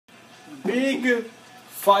Big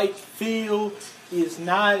fight feel is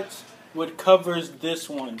not what covers this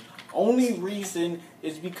one. Only reason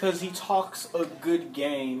is because he talks a good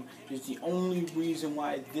game is the only reason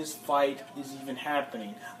why this fight is even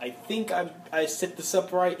happening. I think I set this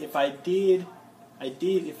up right. If I did, I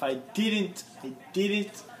did. If I didn't, I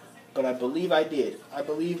didn't. But I believe I did. I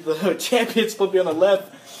believe the champion's supposed to be on the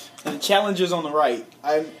left and the challenger's on the right.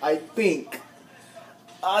 I think.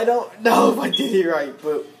 I don't know if I did it right,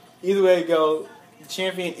 but either way it go, the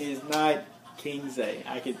champion is not King Zay.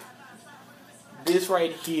 This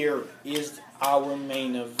right here is our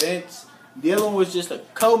main event. The other one was just a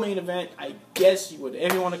co-main event, I guess,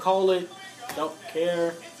 whatever you want to call it. Don't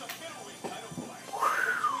care.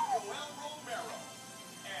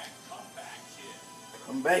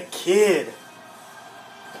 Comeback Kid.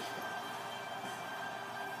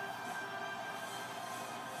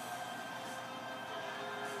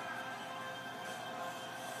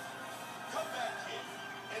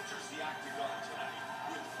 Enters the octagon tonight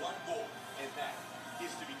with one goal, and that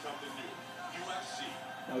is to become the new UFC.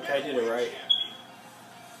 Okay, I did it right.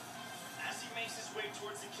 As he makes his way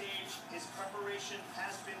towards the cage, his preparation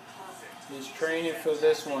has been perfect. He's training for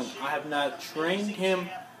this one. I have not trained him.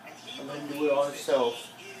 I'm going to do it all himself.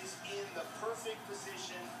 He is in the perfect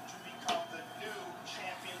position to become the new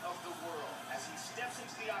champion of the world. As he steps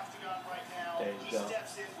into the octagon right now, he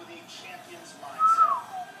steps in with a champion's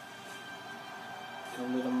mindset.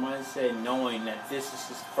 And with a mindset knowing that this is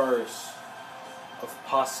his first of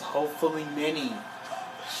hopefully many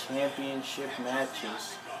championship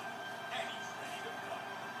matches.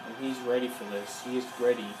 And he's ready for this. He is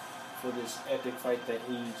ready for this epic fight that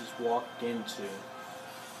he just walked into.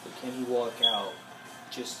 But can he walk out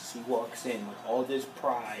just as he walks in with all this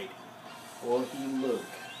pride? Will he look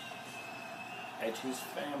at his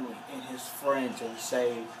family and his friends and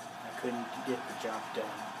say, I couldn't get the job done?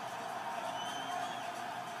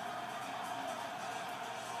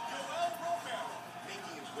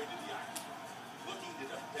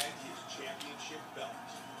 Belt.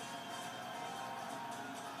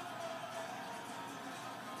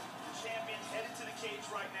 The champion headed to the cage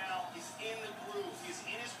right now. He's in the groove. He's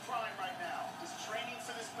in his prime right now. His training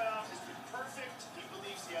for this bout has been perfect. He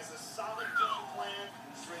believes he has a solid game plan.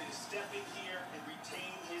 He's ready to step in here and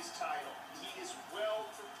retain his title. He is well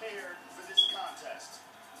prepared for this contest.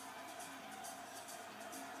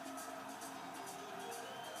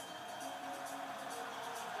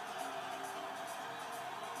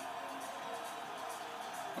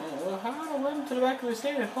 Oh, well, how do I run to the back of his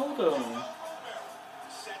head? Hold on.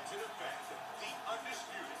 Set to defend the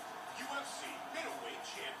undisputed UFC middleweight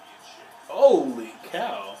championship. Holy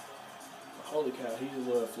cow. Holy cow, he's a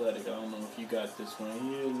little athletic. I don't know if you got this one.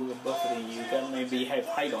 He's a little buffer than you. Got maybe have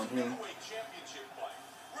height on him.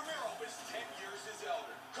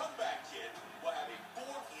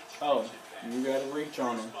 Oh, you gotta reach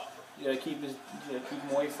on him. You gotta keep him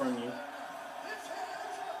away from you.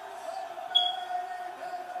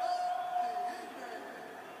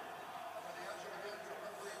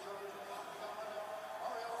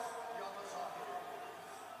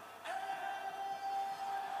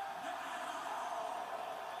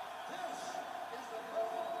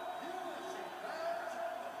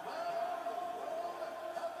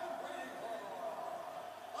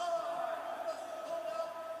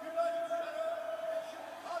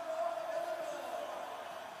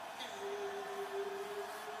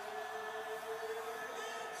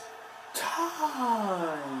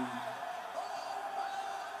 Time.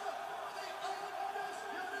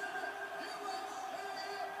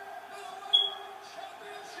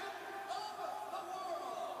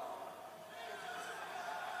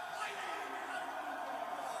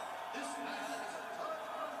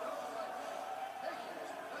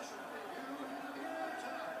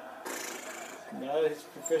 Not his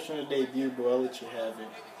professional debut, but I'll let you have it.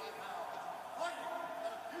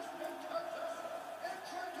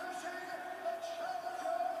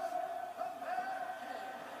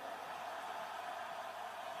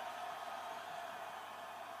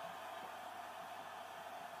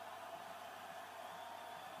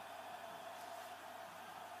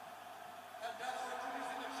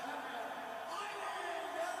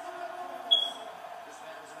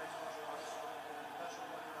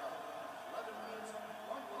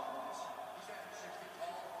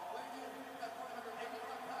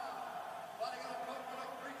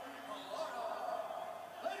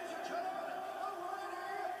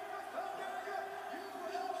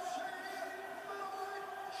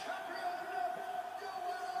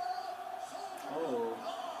 Oh.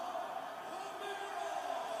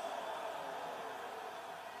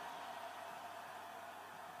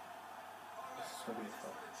 This is going to be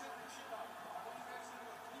fun.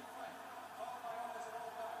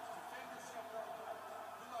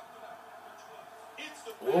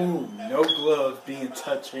 Ooh, no gloves being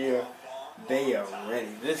touched here. They are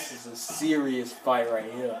ready. This is a serious fight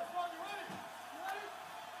right here.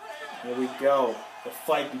 Here we go. The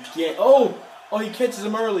fight begins. Oh, he catches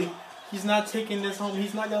him early. He's not taking this home.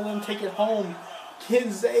 He's not going to let him take it home.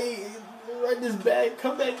 Kinsey, right this back.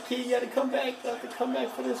 Come back, kid. You got to come back. You have to come back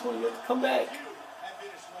for this one. You have to come back.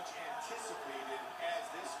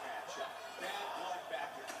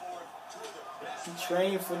 He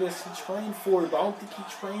trained for this. He trained for it, but I don't think he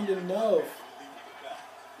trained enough.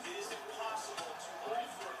 It is impossible to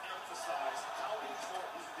overemphasize how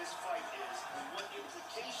important this fight is and what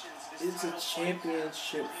implications this It's a title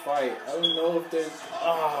championship fight. I don't know if there's.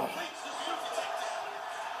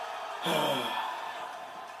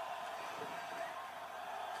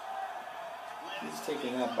 He's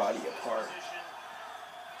taking that body apart.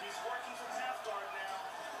 He's working from half guard now.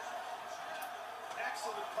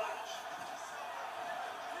 Excellent punch.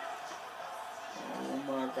 Oh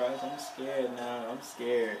my gosh, I'm scared now. I'm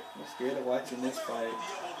scared. I'm scared of watching this fight.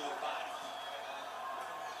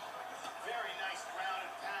 Very nice ground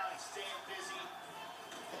and pound, staying busy.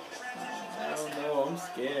 I don't know. I'm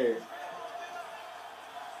scared.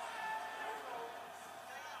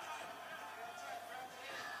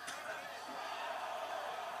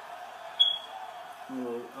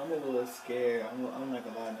 I'm a little scared. I'm not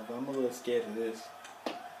gonna lie, but I'm a little scared of this.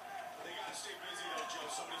 They gotta stay busy though, Joe.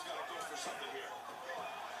 Somebody's gotta go for something here.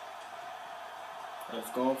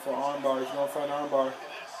 Let's go for armbar. He's going for an armbar.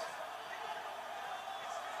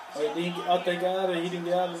 Wait, they got out of it. He didn't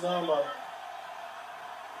get out of his armbar.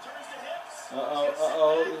 Turns to hips.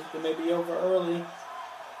 Uh-oh. It may be over early.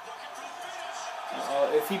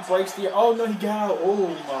 Uh-oh. If he breaks the... Oh, no, he got out. Oh,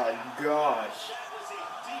 my gosh.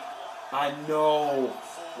 I know.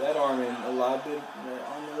 That arm in a little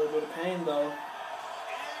bit of pain, though.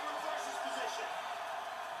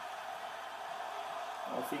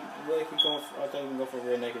 If he really keep going for, I think he can go for a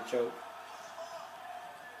rear naked choke.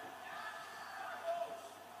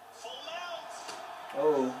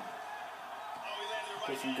 Oh.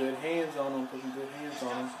 Put some good hands on him.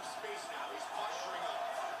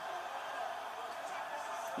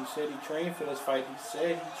 He said he trained for this fight. He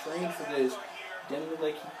said he trained for this. Didn't look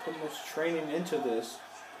like he put much training into this.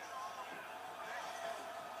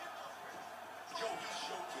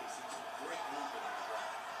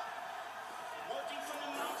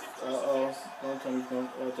 Uh-oh. Don't tell me he's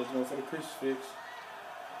going for the crucifix.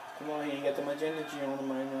 Come on, he ain't got that much energy on him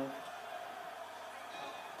right now.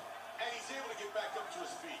 And he's able to get back up to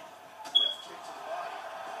his feet. Left kick to the body.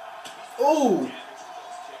 Oh!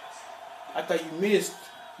 I thought you missed.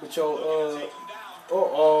 But your, you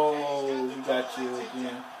got you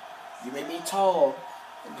again. You may be tall,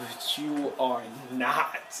 but you are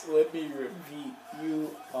not. Let me repeat.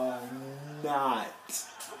 You are not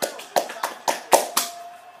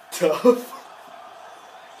tough.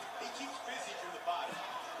 He keeps busy from the body.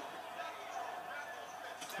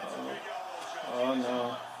 Oh no.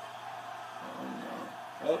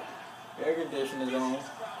 Oh, air conditioner's on. It's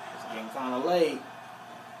getting kind of late.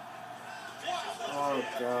 Oh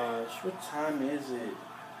gosh, what time is it?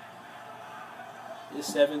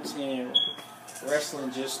 It's 7:10.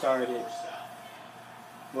 Wrestling just started.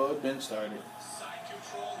 Well, it's been started.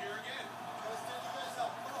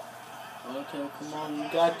 Okay, come on, you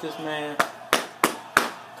got this, man.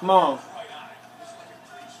 Come on.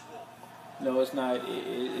 No, it's not.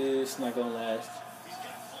 It's not gonna last.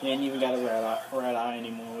 He ain't even got a red eye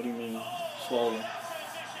anymore. What do you mean, swollen?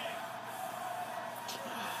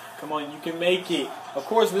 Come on, you can make it. Of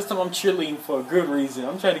course, this time I'm cheerleading for a good reason.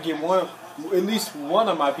 I'm trying to get at least one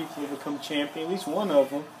of my people to become champion. At least one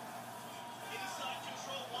of them.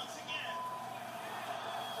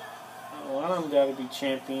 One of them got to be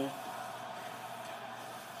champion.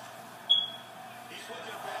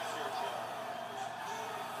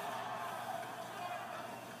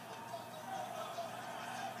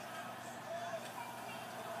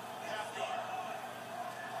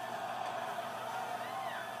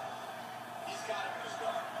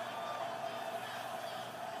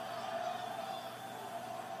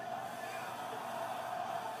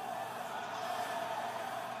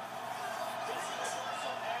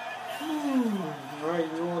 Alright,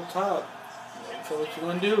 you're on top. So what you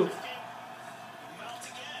gonna do?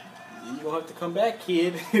 You're gonna have to come back,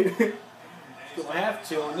 kid. You're gonna have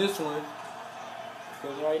to on this one.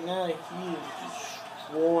 Because right now, he is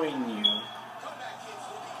destroying you.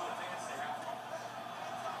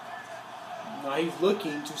 Now he's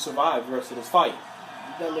looking to survive the rest of this fight.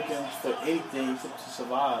 He's not looking for anything except to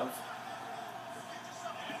survive.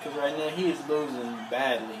 Because right now, he is losing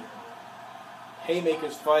badly.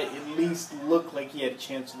 Haymaker's fight at least looked like he had a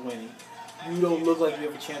chance of winning. you don't look like you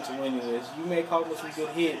have a chance of winning this. You may come with some good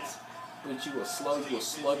hits, but you are slow, you are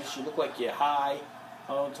sluggish, you look like you're high.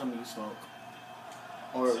 Oh, don't tell me you smoke.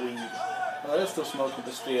 Or weed. Oh, that's still smoking,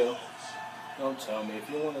 but still. Don't tell me. If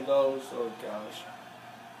you're one of those, oh gosh.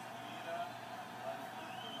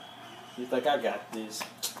 He's like, I got this.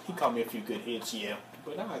 He called me a few good hits, yeah.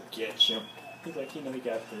 But I'll get you. He's like, he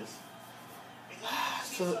got this.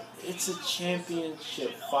 So, it's a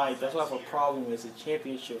championship fight. That's why I have a problem with it. It's a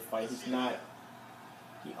championship fight. He's not...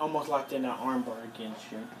 He almost locked in that armbar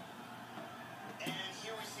against you.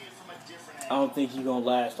 I don't think you're going to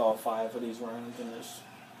last all 5 of these rounds in this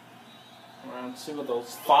round. 2 of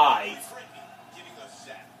those 5. Getting us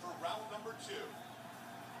set for round number 2.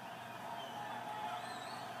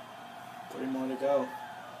 3 more to go.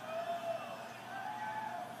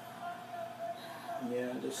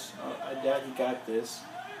 Yeah, I doubt he got this.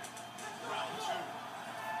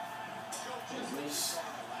 At least.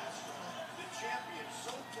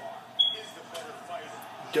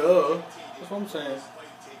 Duh. That's what I'm saying.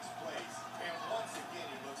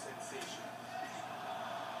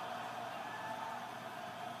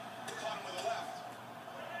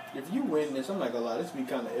 If you win this, I'm not gonna lie, this would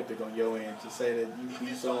be kind of epic on your end to say that you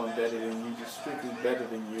beat someone better than you, just strictly better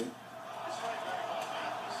than you.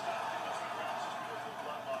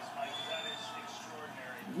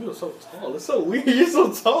 You are so tall. It's so weird. You're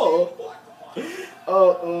so tall.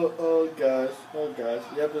 Oh gosh.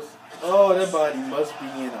 Yep. Oh, that body must be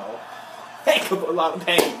in a heck of a lot of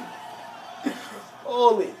pain.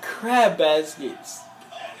 Holy crab baskets.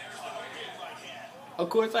 Of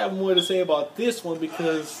course, I have more to say about this one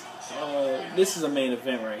because this is a main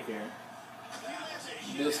event right here.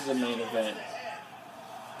 This is a main event.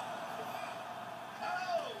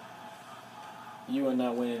 You are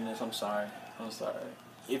not winning this. I'm sorry.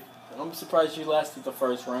 I'm surprised you lasted the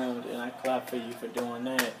first round, and I clap for you for doing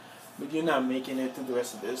that. But you're not making it through the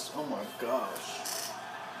rest of this. Oh my gosh.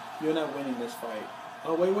 You're not winning this fight.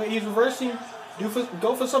 Oh, wait, he's reversing.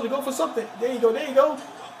 Go for something. There you go.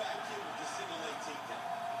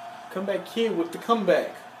 Comeback kid with the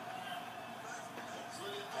comeback.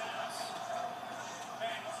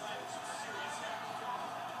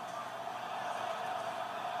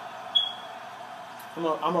 I'm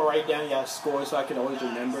gonna write down your score so I can always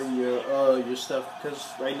remember your stuff, because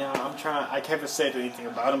right now I haven't said anything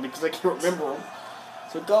about them because I can't remember them.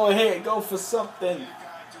 So go ahead, go for something.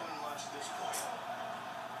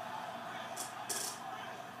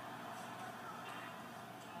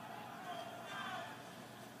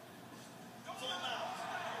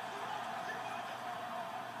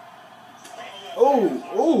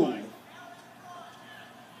 Oh.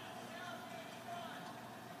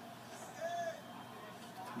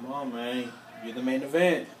 Come on, man. You're the main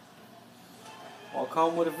event. I'll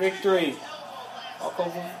come with a victory. I'll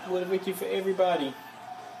come with a victory for everybody.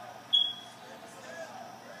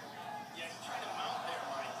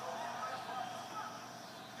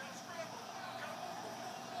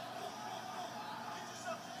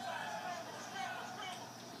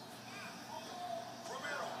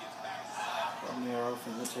 Romero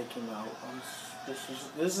finna take him out.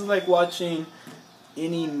 This is like watching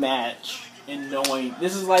any match and knowing.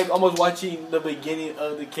 This is like almost watching the beginning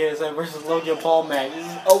of the KSI versus Logan Paul match. This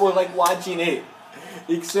is almost like watching it,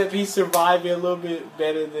 except he's surviving a little bit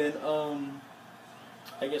better than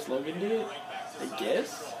I guess Logan did. I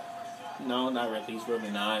guess. No, not really. He's really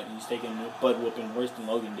not. He's taking a butt whooping worse than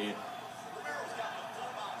Logan did.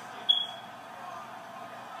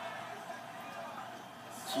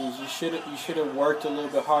 Jeez, you should have worked a little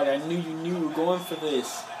bit harder. I knew you were going for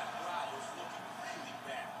this.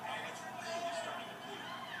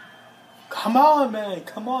 Come on, man.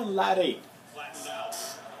 Come on, laddie.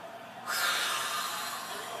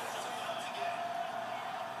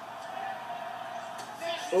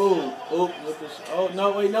 Oh, look this. Oh,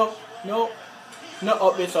 no, wait, no.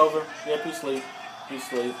 Oh, it's over. Yep, he's asleep.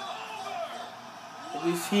 At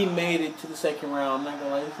least he made it to the second round. I'm not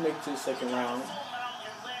gonna lie, he's made it to the second round.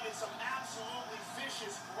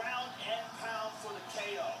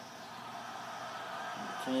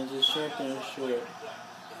 Kansas Championship.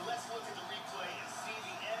 Let's look at the replay and see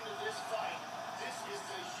the end of this fight. This is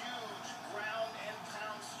the huge ground and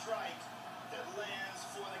pound strike that lands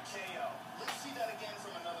for the KO. Let's see that again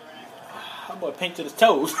from another angle. How about painted his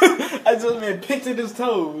toes? I just mean painted his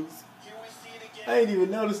toes. Here we see it again. I ain't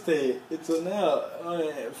even noticed that. It's now. Oh,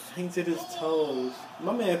 man, painted his toes.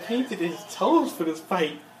 My man painted his toes for this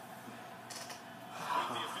fight.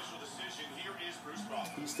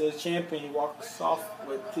 He's still champion. He walks off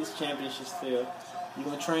with his championship still. You're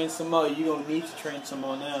going to train some more. You're going to need to train some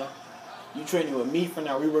more now. You training with me for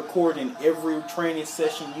now. We recording every training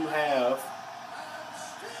session you have.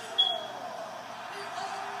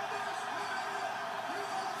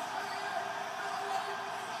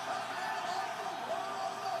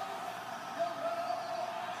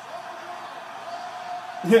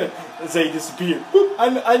 That's how he disappeared. Boop.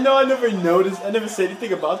 I know I never noticed. I never said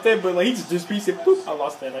anything about that, but like he just disappeared. Said, boop. I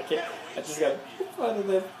lost that. I can't. I just got out of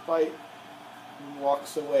that fight.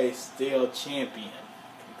 Walks away, still champion.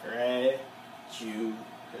 Congratulations.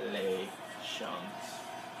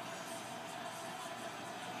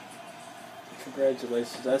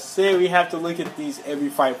 Congratulations. I say we have to look at these every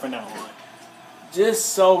fight from now on. Just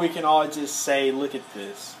so we can all just say, look at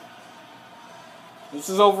this. This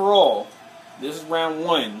is overall. This is round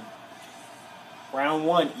 1. Round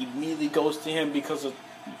 1 immediately goes to him because of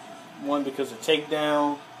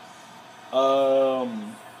takedown,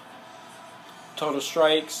 total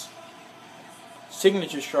strikes,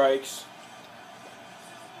 signature strikes.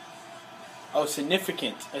 Oh,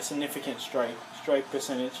 significant strike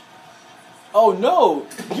percentage. Oh no,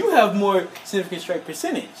 you have more significant strike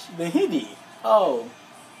percentage than Hindi. Oh,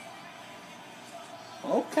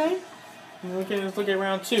 okay. Okay, let's look at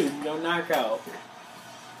round 2. No knockout.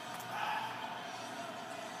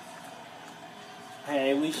 Hey,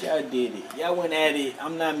 at least y'all did it. Y'all went at it.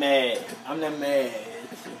 I'm not mad. I'm not mad.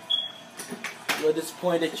 A little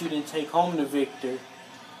disappointed that you didn't take home the victor.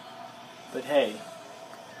 But hey,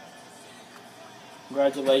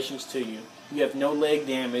 congratulations to you. You have no leg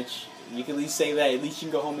damage. You can at least say that. At least you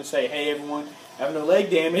can go home and say, hey everyone, I have no leg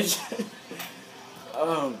damage.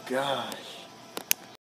 Oh God.